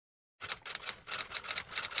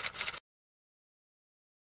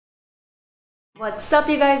What's up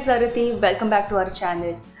you guys, Sarati? Welcome back to our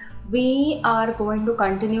channel. We are going to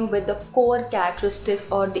continue with the core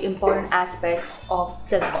characteristics or the important aspects of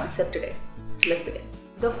self-concept today. So let's begin.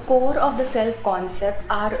 The core of the self-concept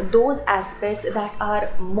are those aspects that are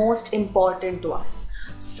most important to us.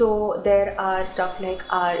 So there are stuff like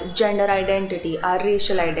our gender identity, our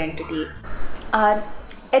racial identity, our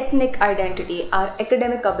ethnic identity, our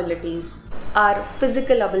academic abilities, our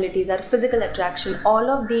physical abilities, our physical attraction. All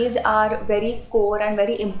of these are very core and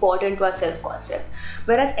very important to our self-concept.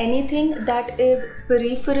 Whereas anything that is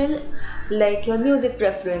peripheral, like your music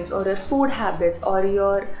preference or your food habits or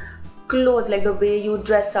your clothes, like the way you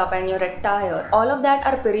dress up and your attire, all of that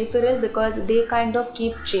are peripheral because they kind of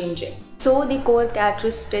keep changing. So the core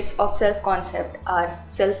characteristics of self-concept are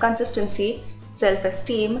self-consistency,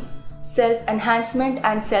 self-esteem, self-enhancement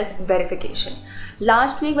and self-verification.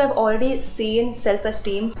 Last week we've already seen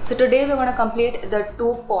self-esteem. So today we're going to complete the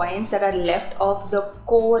 2 points that are left of the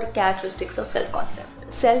core characteristics of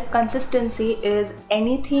self-concept. Self-consistency is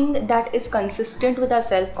anything that is consistent with our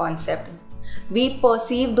self-concept. We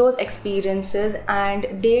perceive those experiences and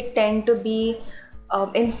they tend to be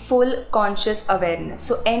in full conscious awareness.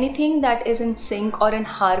 So anything that is in sync or in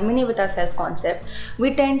harmony with our self-concept,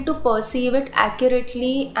 we tend to perceive it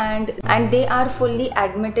accurately and they are fully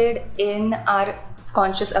admitted in our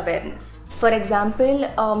conscious awareness. For example,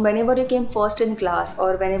 whenever you came first in class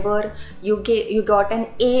or whenever you got an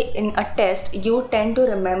A in a test, you tend to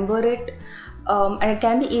remember it and it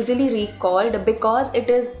can be easily recalled because it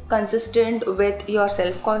is consistent with your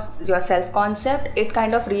self-concept. It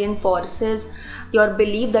kind of reinforces your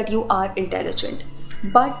belief that you are intelligent.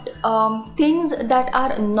 But things that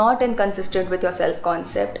are not inconsistent with your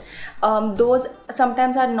self-concept, those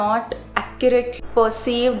sometimes are not accurate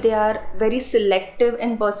perceived. They are very selective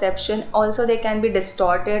in perception. Also, they can be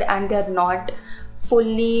distorted and they are not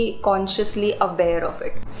fully consciously aware of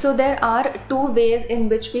it. So there are 2 ways in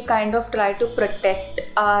which we kind of try to protect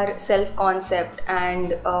our self-concept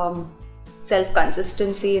and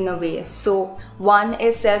self-consistency in a way. So one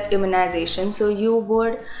is self-immunization. So you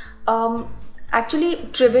would actually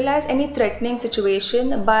trivialize any threatening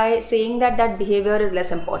situation by saying that that behavior is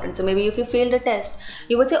less important. So maybe if you failed a test,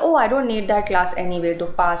 you would say, oh, I don't need that class anyway to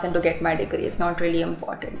pass and to get my degree. It's not really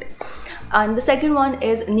important. And the second one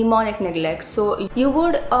is mnemonic neglect. So you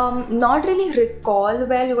would not really recall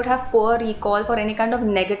well, you would have poor recall for any kind of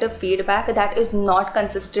negative feedback that is not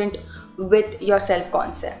consistent with your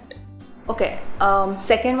self-concept. Okay,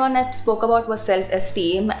 second one I spoke about was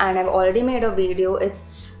self-esteem, and I've already made a video.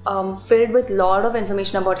 It's filled with a lot of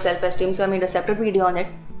information about self-esteem, so I made a separate video on it.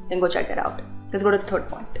 Then go check that out. Let's go to the third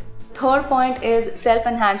point. Third point is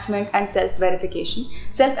self-enhancement and self-verification.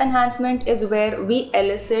 Self-enhancement is where we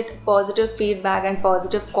elicit positive feedback and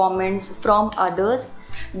positive comments from others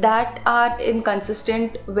that are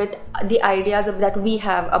inconsistent with the ideas that we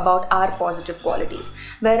have about our positive qualities.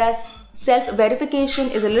 Whereas self-verification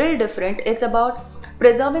is a little different. It's about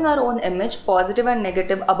preserving our own image, positive and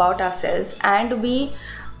negative, about ourselves, and we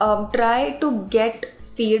try to get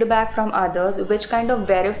feedback from others which kind of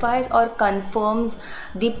verifies or confirms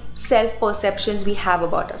the self-perceptions we have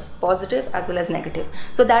about us, positive as well as negative.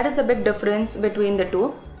 So that is the big difference between the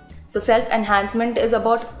two. So self-enhancement is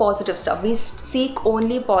about positive stuff. We seek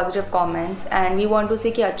only positive comments and we want to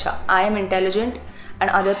say ki acha, I am intelligent and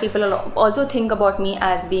other people also think about me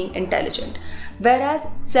as being intelligent. Whereas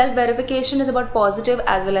self-verification is about positive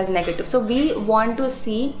as well as negative. So we want to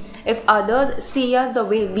see if others see us the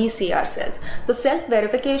way we see ourselves. So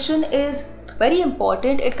self-verification is very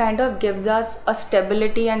important. It kind of gives us a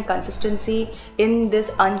stability and consistency in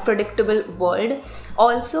this unpredictable world.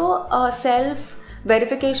 Also,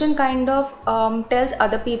 self-verification kind of tells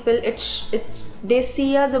other people they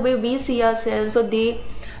see us the way we see ourselves, so they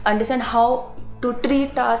understand how to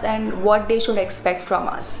treat us and what they should expect from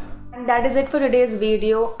us. And that is it for today's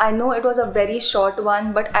video. I know it was a very short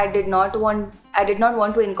one, but I did not want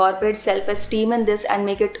to incorporate self-esteem in this and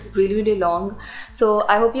make it really long. So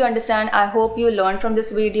I hope you understand. I hope you learned from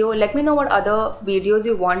this video. Let me know what other videos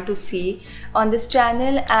you want to see on this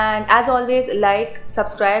channel, and as always, like,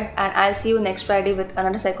 subscribe, and I'll see you next Friday with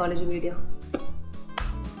another psychology video.